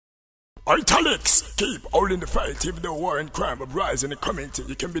Italix, keep holding the fight. Even though war and crime uprise in the community,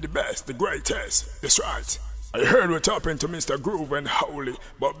 you can be the best, the greatest. That's right. I heard what happened to Mr. Groove and Holy,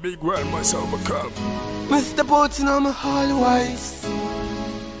 but Big Well must overcome. Mr. Boating on my all white,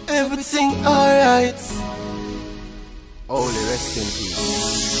 everything alright. Holy, rest in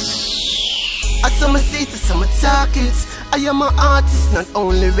peace. I saw my seat, I saw my targets. I am an artist, not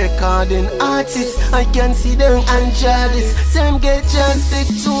only recording artist. I can see them enjoy this. Some get just stick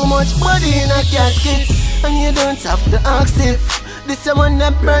too much body in a casket, and you don't have to ask if this one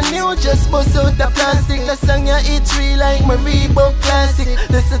not brand new, just bust out the plastic. The song you hit real like my Reebok classic.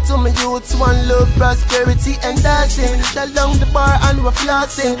 Listen to my youths, one love, prosperity and dancing. Shut down the bar and we're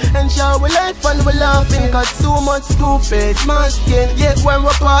flossing, and show we life and we're laughing. Got so much school face masking, yet when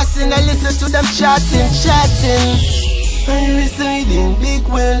we're passing I listen to them chatting. I reside in Big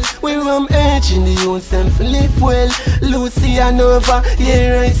Well, where I'm urging the youths and to live well. Lucy and Nova,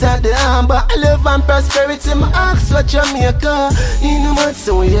 yeah, right at the harbor. I love and prosperity, my ask what Jamaica. You know what,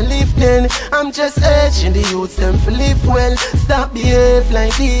 so you live then. I'm just urging the youths and to live well. Stop behave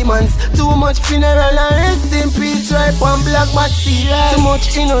like demons. Too much funeral and rest in peace, right on black material. Too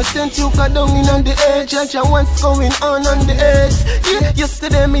much innocent, you got down in on the edge. And what's going on the edge. Yeah,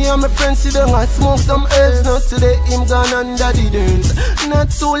 yesterday me and my friends sit down and smoke some herbs. Now today him gone under the dirt.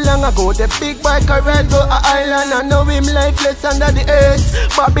 Not so long ago the big bike I ride go a island, and now him lifeless under the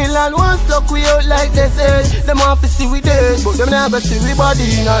earth. Babylon won't suck we out like desert. Them want to see we dead, but them never see we body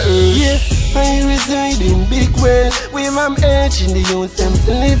in a earth. Yeah, I reside in Big Well, where I'm urging the youth them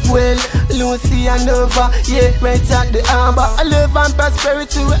to live well. Lucy and Nova, yeah, right at the harbor. I love and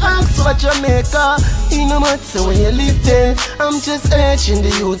prosperity, we ask for Jamaica. You know what, so when you live there, I'm just urging the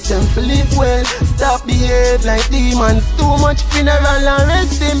youth them to live well. Stop behave like demons. Too much funeral and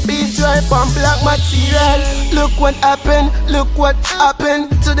rest in peace, right on black material. Look what happened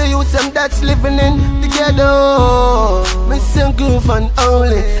to the youth them that's living in the ghetto. Mr. Groove and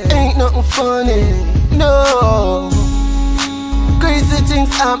Holy, ain't nothing funny, no. Crazy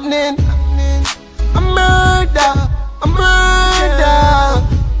things happening, a murder.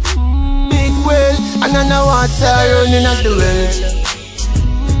 Big Well, and I know what's running at the well.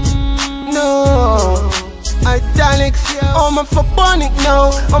 No, italix, I'm a for panic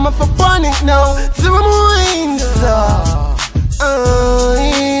now, Zero minds.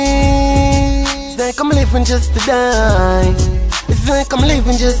 It's like I'm living just to die. It's like I'm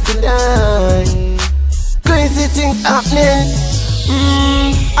living just to die. Crazy things happening.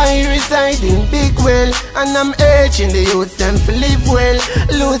 I reside in Big Well, and I'm urging the youth them to live well.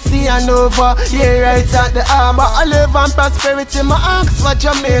 Lucy and Nova, yeah, right at the harbor. I love and prosperity, my ask for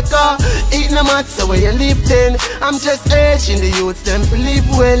Jamaica. It no matter where you live then, I'm just urging the youth them to live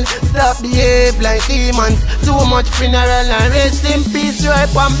well. Stop behave like demons. Too much funeral and rest in peace, right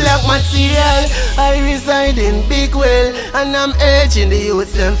on black material. I reside in Big Well, and I'm urging the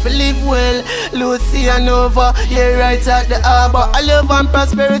youth them to live well. Lucy and Nova, yeah, right at the harbor. I love and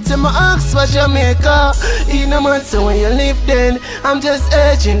prosperity, my ask for Jamaica. You know man, so when you live then, I'm just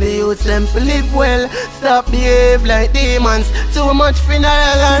urging the youths them to live well. Stop behave like demons. Too much funeral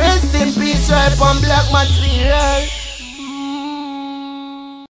and rest in peace, right on black material.